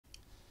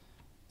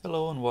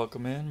Hello and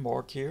welcome in.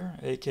 Mark here,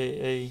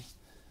 aka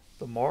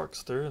the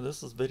Markster.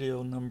 This is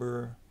video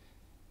number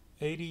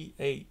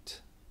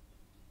 88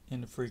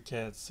 in the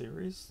FreeCAD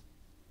series.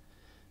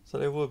 So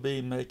they will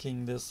be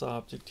making this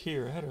object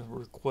here. I had a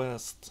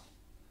request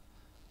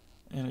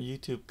in a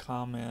YouTube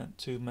comment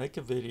to make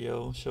a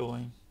video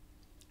showing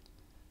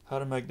how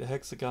to make the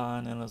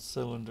hexagon in a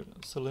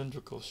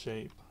cylindrical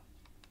shape.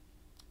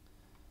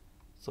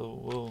 So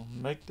we'll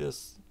make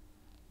this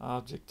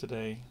object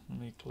today. Let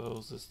me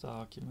close this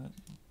document,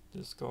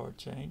 discard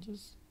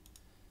changes,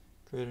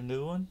 create a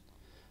new one.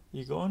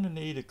 You're going to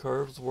need a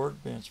curves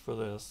workbench for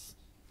this.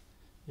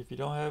 If you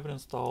don't have it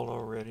installed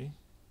already,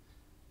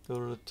 go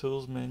to the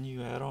tools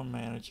menu, add-on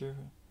manager,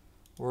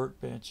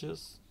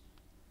 workbenches,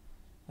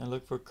 and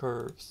look for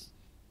curves.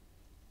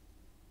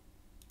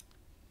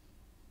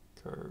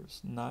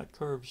 Curves, not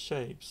curved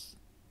shapes,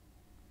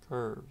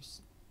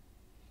 curves.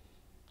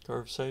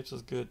 Curved shapes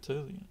is good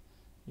too.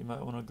 You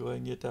might want to go ahead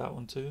and get that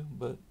one too,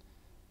 but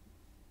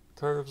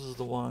curves is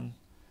the one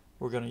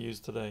we're going to use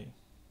today.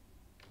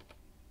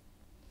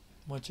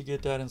 Once you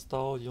get that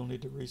installed, you'll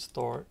need to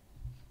restart.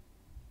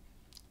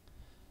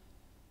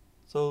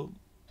 So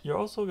you're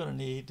also going to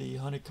need the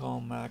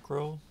honeycomb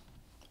macro,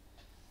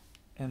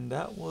 and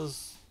that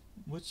was,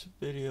 which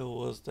video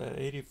was that?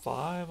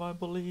 85, I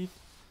believe.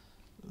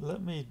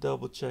 Let me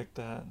double check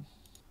that.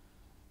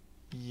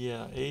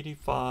 Yeah,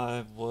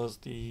 85 was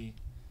the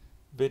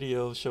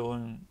video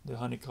showing the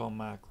honeycomb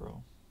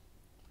macro.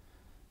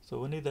 So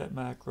we need that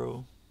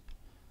macro.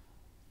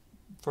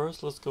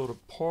 First, let's go to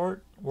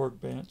part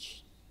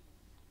workbench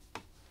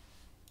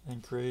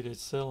and create a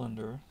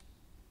cylinder.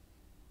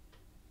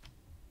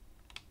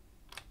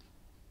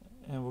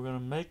 And we're going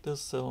to make this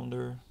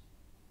cylinder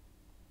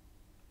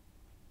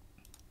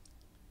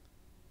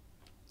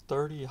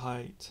 30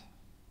 height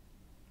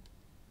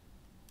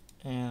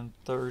and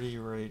 30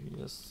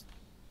 radius.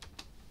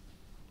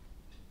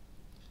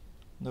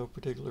 No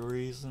particular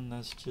reason,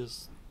 that's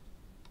just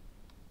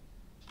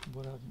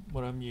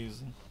what I'm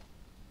using.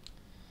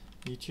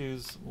 You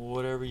choose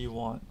whatever you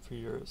want for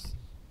yours.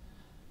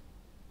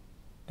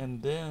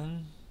 And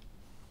then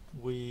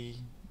we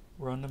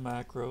run the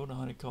macro, the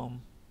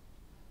honeycomb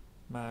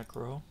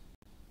macro.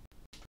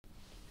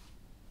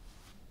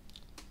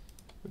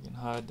 We can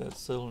hide that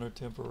cylinder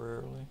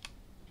temporarily.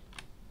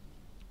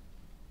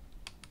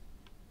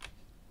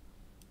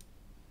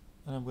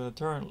 And I'm going to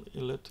turn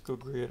elliptical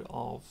grid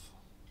off.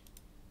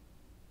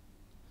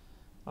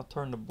 I'll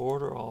turn the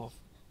border off,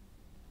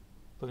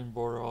 putting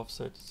border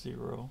offset to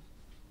 0.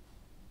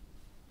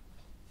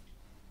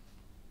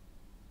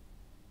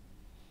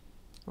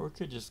 Or we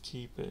could just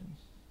keep it.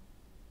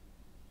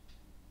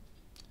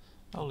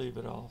 I'll leave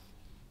it off.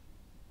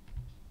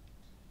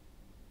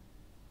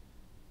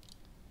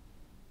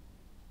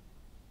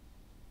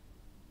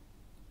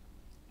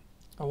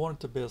 I want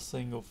it to be a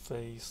single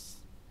face,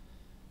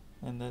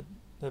 and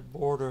that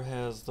border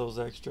has those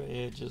extra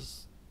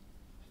edges,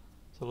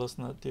 so let's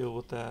not deal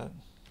with that.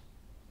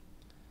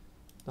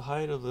 The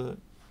height of the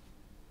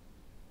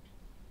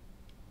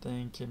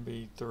thing can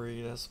be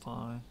 3, that's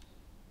fine.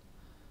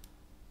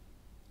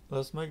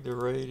 Let's make the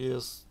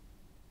radius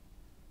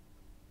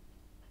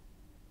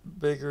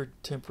bigger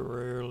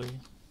temporarily,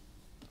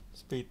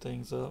 speed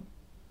things up.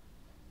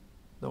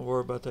 Don't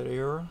worry about that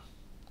error.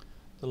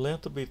 The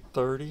length will be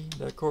 30.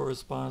 That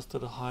corresponds to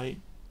the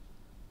height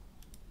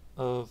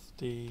of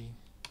the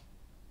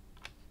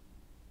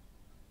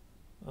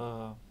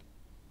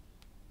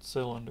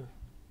cylinder.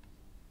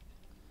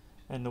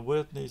 And the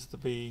width needs to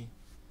be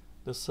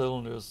the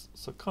cylinder's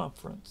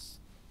circumference,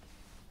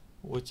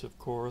 which of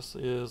course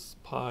is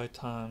pi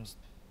times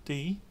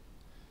d,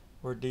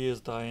 where d is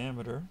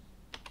diameter.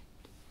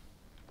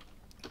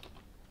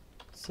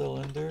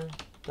 Cylinder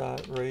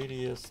dot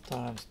radius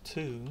times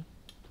 2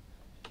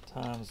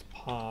 times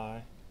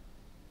pi.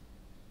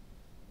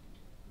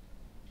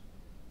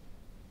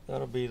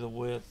 That'll be the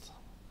width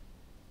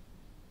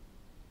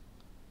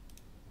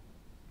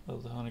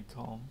of the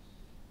honeycomb.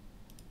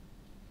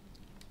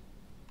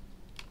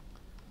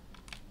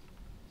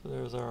 So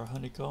there's our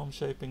honeycomb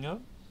shaping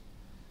up.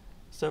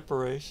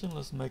 Separation,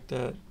 let's make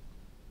that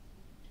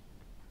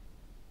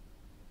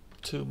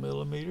 2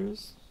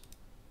 millimeters.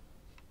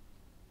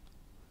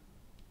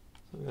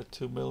 So we got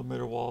 2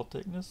 millimeter wall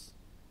thickness.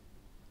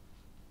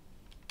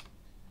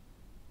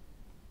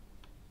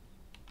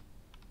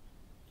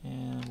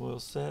 And we'll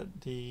set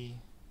the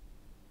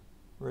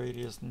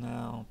radius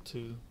now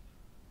to,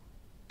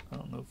 I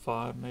don't know,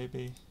 5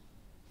 maybe.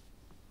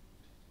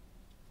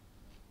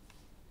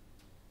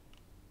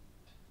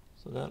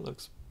 So that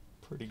looks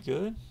pretty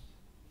good.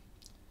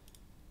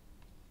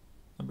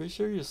 And be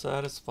sure you're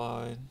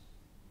satisfied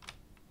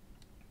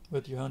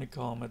with your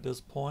honeycomb at this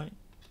point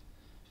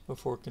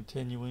before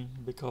continuing,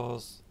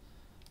 because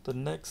the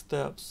next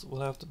steps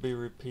will have to be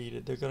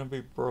repeated. They're going to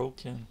be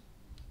broken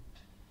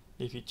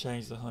if you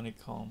change the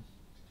honeycomb.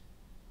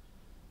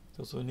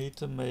 Because we need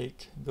to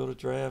go to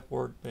draft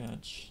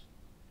workbench,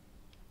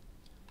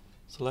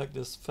 select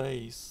this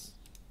face,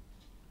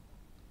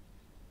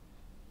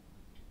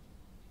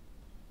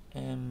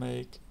 and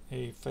make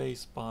a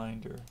face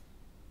binder.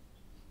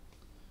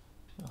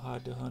 I'll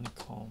hide the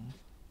honeycomb.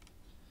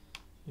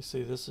 You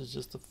see, this is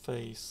just a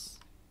face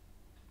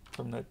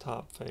from that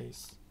top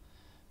face.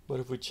 But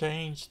if we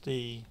change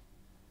the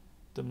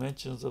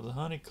dimensions of the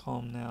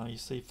honeycomb now, you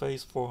see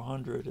face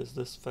 400 is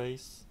this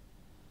face.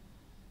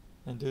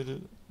 And due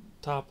to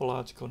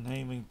topological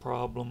naming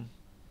problem,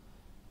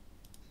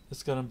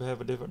 it's going to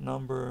have a different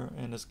number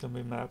and it's going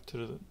to be mapped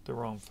to the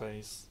wrong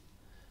face.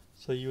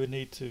 So you would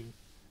need to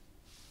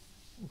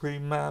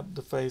remap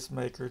the face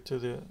maker to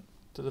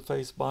the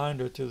face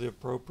binder to the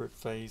appropriate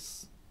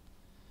face,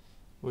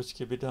 which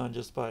can be done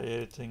just by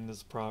editing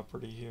this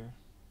property here.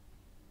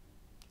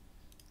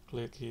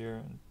 Click here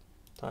and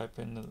type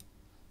in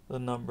the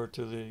number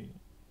to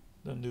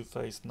the new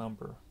face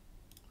number,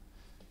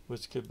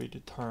 which could be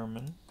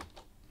determined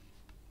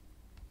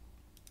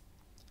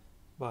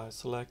by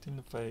selecting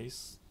the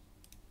face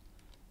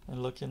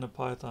and look in the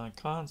Python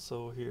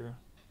console here.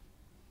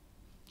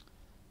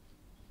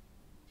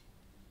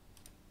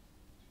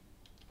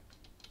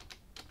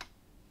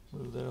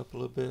 Move that up a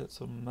little bit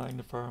so the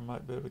magnifier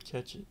might be able to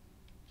catch it.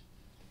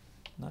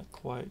 Not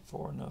quite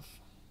far enough.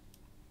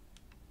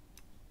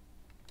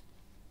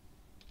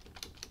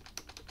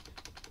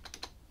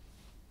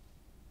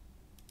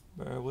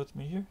 Bear with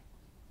me here.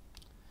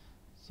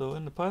 So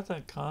in the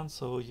Python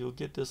console, you'll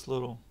get this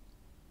little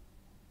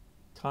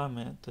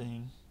comment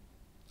thing.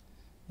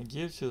 It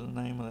gives you the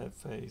name of that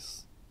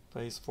face,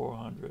 face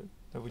 400,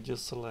 that we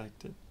just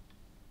selected.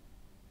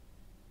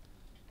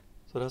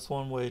 So that's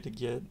one way to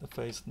get the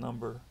face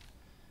number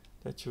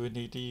that you would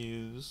need to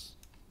use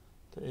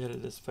to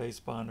edit this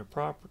face binder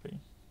property.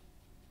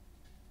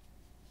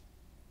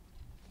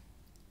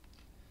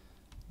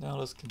 Now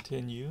let's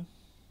continue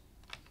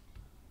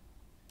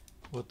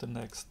with the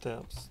next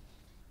steps.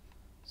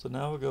 So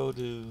now we go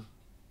to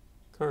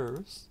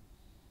curves,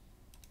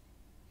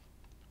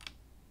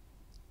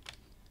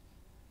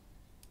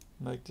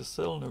 make the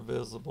cylinder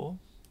visible,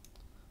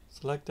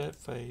 select that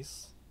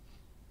face,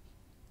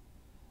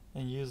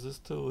 and use this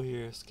tool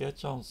here,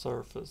 sketch on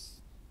surface.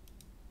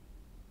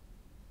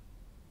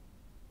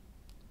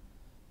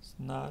 It's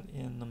not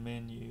in the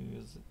menu,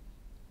 is it?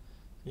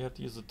 You have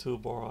to use the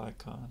toolbar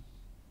icon.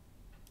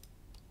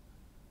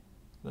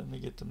 Let me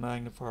get the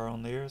magnifier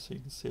on there so you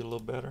can see a little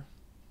better.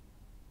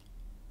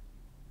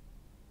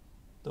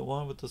 The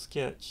one with the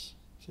sketch.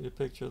 See the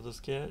picture of the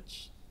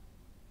sketch?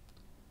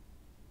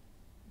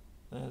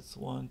 That's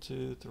 1,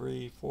 2,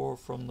 3, 4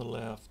 from the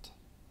left.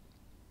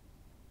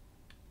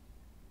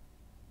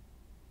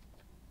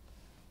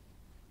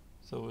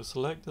 So we'll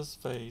select this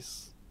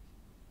face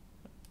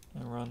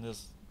and run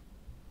this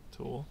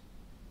tool.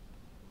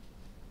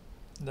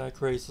 That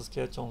creates a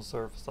sketch on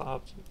surface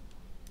object.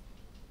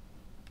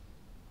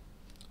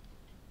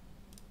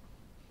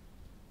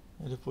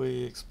 And if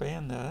we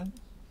expand that,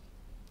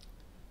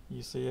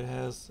 you see it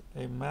has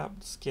a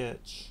mapped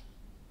sketch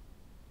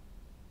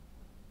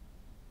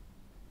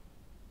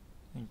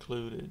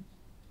included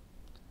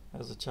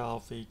as a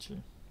child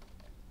feature.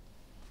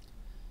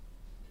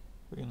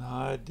 We can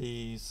hide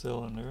the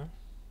cylinder,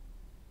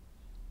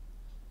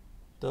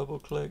 double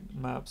click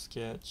map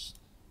sketch.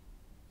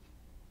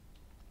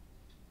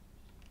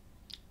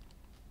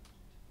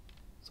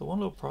 So one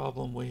little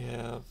problem we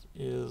have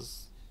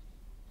is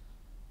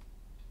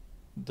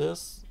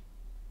this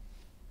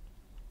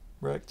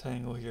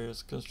rectangle here,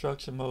 is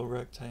construction mode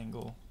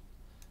rectangle,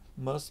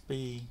 must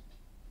be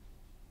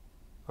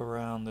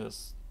around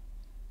this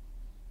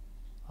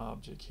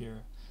object here.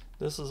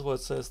 This is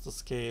what sets the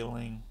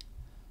scaling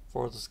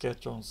for the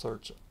sketch on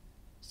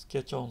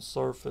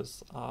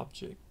surface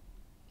object.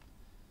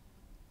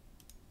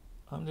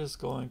 I'm just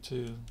going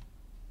to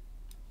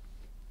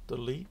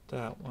delete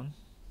that one.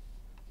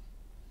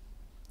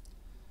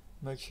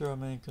 Make sure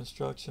I'm in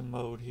construction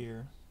mode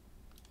here.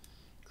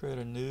 Create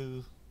a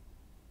new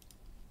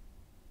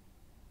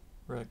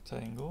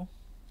rectangle.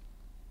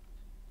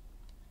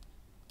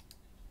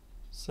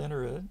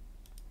 Center it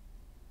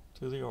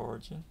to the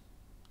origin.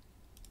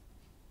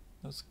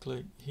 Let's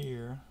click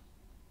here.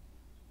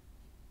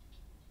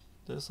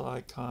 This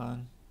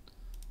icon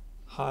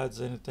hides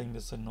anything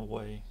that's in the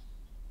way.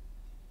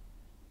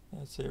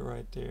 That's it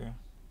right there.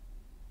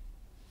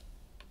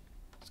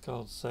 It's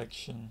called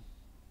section.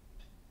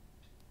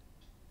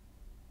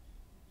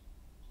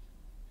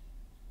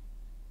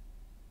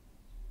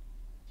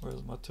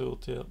 Where's my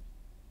tooltip?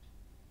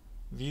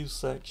 View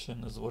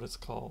section is what it's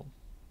called.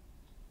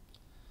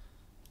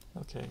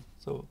 Okay,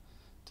 so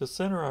to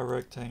center our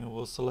rectangle,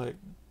 we'll select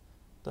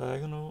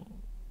diagonal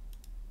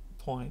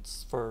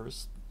points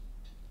first,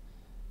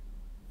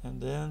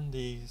 and then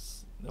the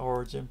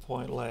origin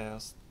point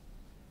last,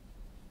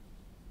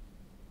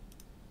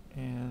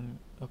 and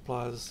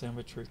apply the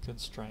symmetry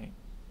constraint.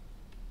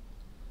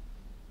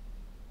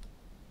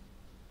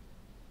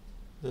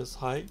 This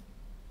height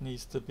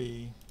needs to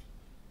be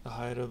the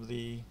height of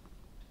the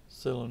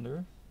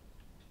cylinder.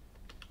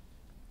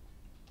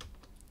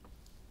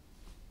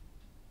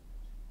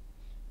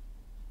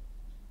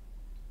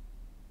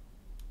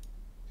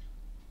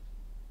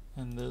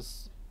 And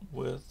this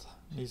width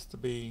needs to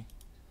be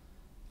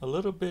a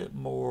little bit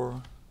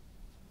more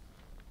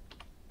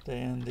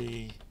than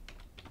the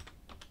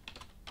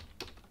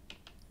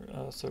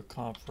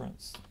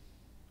circumference.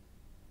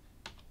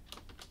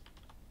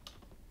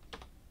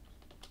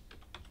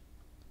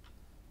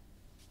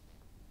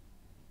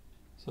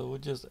 So we'll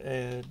just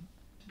add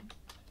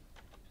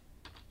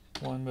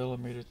 1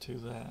 millimeter to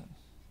that.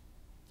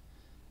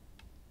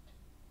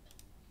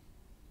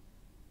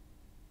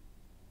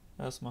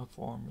 That's my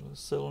formula.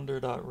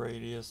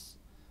 Cylinder.radius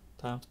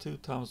times 2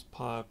 times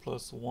pi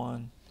plus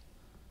 1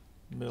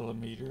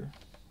 millimeter.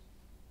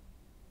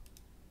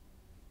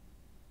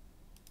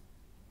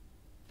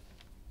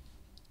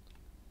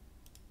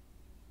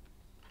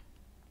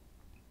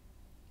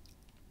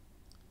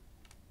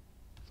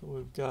 So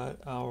we've got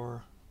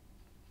our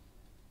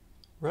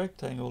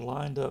rectangle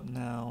lined up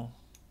now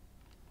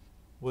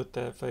with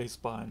that face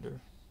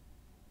binder.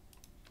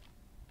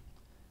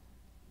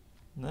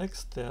 Next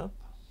step,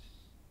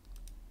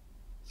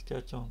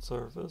 sketch on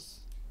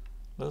surface.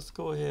 Let's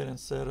go ahead and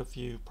set a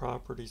few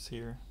properties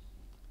here.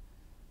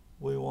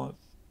 We want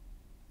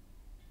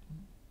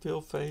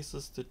fill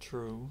faces to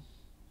true.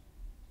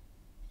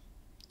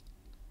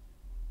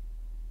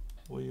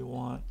 We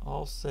want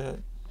offset.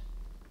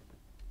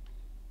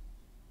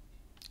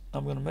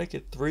 I'm going to make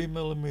it 3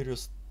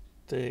 millimeters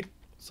thick,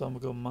 so I'm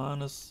going to go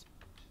minus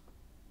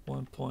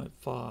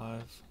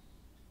 1.5.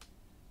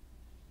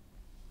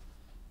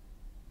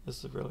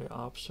 This is really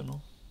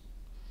optional.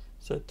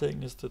 Set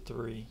thickness to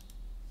 3.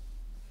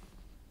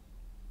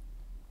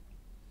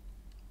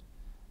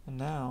 And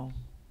now,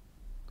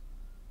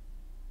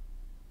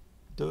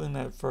 doing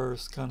that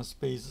first kind of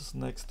speeds this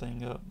next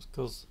thing up,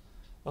 because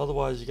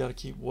otherwise you got to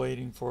keep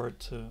waiting for it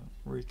to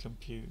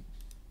recompute.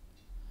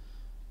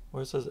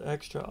 Where it says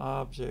extra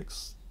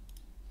objects,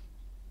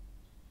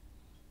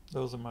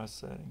 those are my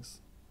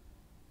settings.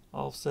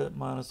 Offset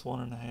minus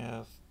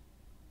 1.5,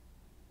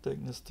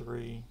 thickness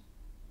 3.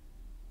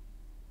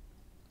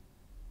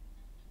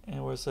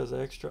 And where it says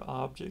extra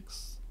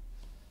objects,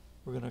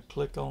 we're going to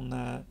click on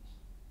that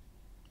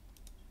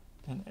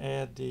and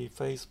add the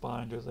face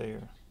binder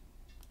there.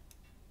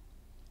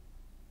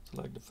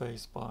 Select the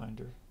face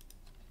binder.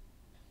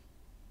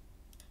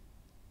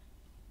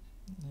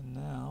 And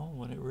now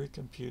when it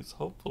recomputes,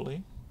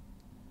 hopefully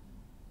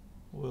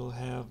we'll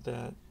have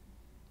that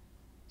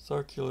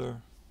circular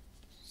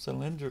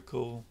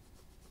cylindrical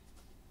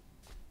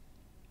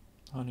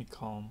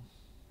honeycomb.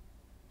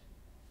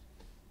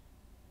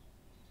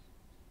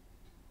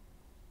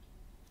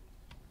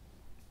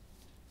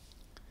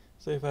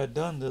 So if I had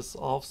done this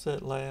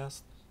offset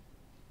last,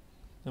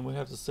 then we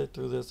have to sit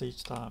through this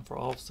each time for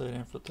offset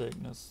and for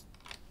thickness.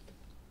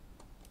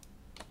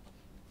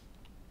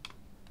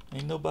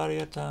 Ain't nobody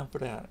got time for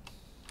that.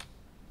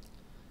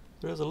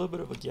 There's a little bit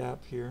of a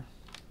gap here.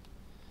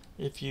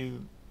 If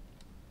you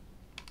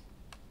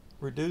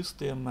reduce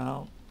the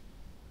amount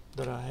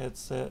that I had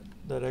set,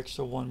 that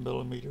extra 1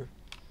 millimeter,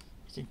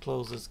 you can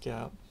close this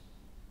gap.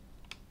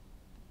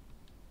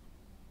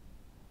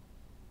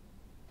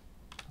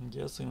 I'm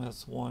guessing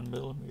that's 1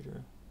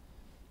 millimeter.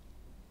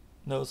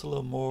 No, it's a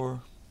little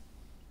more.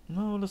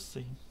 No, let's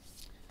see.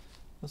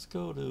 Let's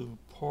go to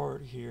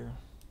part here.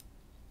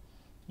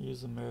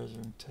 Use a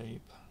measuring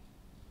tape.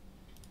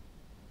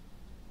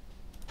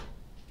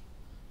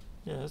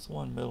 Yeah, it's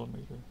 1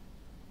 millimeter.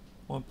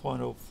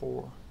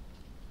 1.04.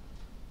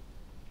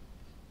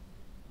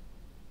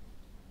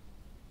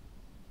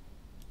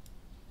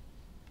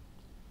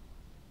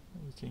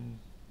 We can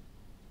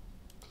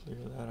clear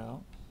that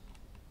out.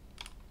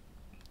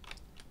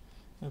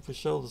 If we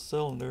show the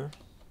cylinder,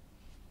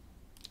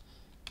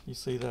 you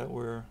see that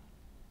we're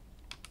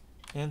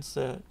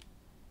inset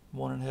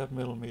 1.5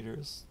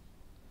 millimeters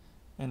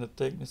and the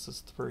thickness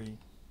is 3.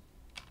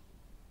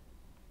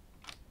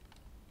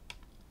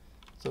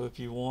 So if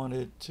you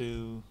wanted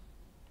to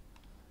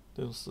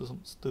do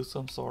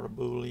some sort of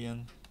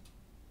Boolean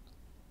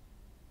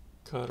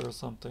cut or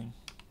something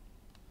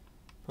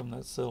from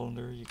that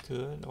cylinder, you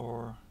could,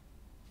 or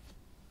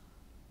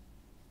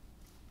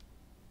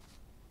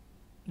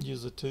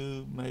use a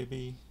tube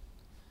maybe,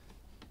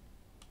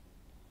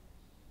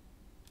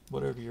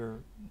 whatever your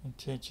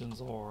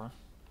intentions are.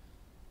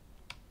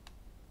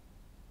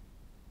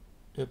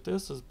 If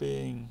this is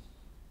being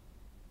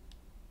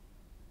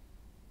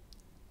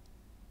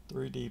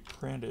 3D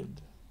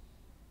printed,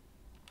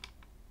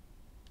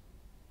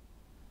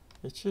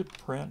 it should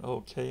print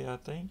okay, I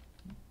think,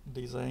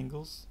 these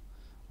angles.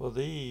 Well,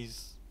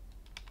 these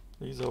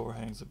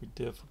overhangs would be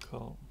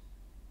difficult.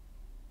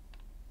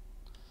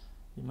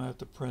 You might have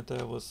to print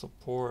that with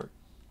support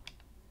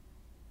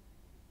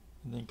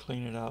and then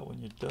clean it out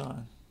when you're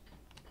done.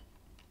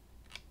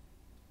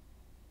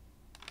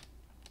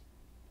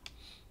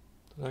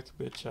 So that could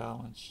be a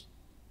challenge.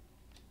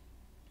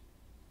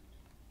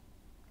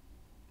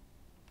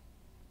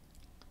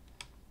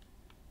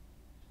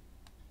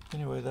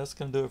 Anyway, that's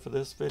going to do it for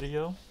this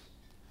video.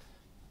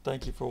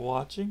 Thank you for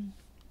watching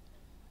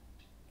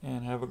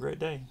and have a great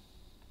day.